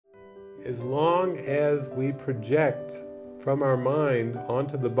as long as we project from our mind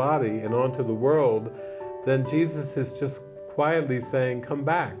onto the body and onto the world, then Jesus is just quietly saying, come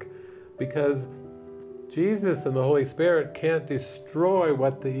back. Because Jesus and the Holy Spirit can't destroy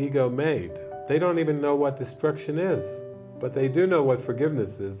what the ego made. They don't even know what destruction is, but they do know what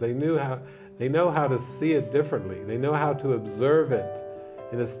forgiveness is. They know how to see it differently. They know how to observe it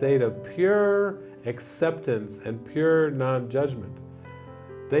in a state of pure acceptance and pure non-judgment.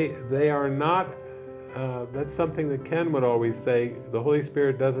 They are not, that's something that Ken would always say, the Holy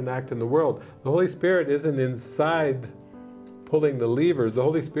Spirit doesn't act in the world. The Holy Spirit isn't inside pulling the levers. The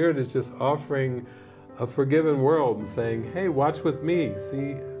Holy Spirit is just offering a forgiven world and saying, hey, watch with me.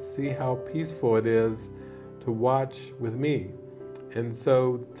 See how peaceful it is to watch with me. And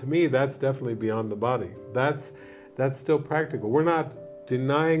so, to me, that's definitely beyond the body. That's still practical. We're not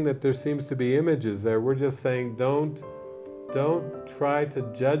denying that there seems to be images there. We're just saying, don't try to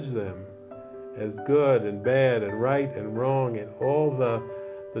judge them as good and bad and right and wrong and all the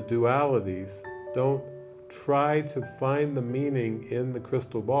dualities. Don't try to find the meaning in the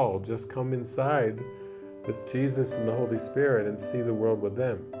crystal ball. Just come inside with Jesus and the Holy Spirit and see the world with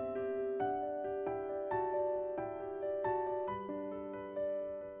them.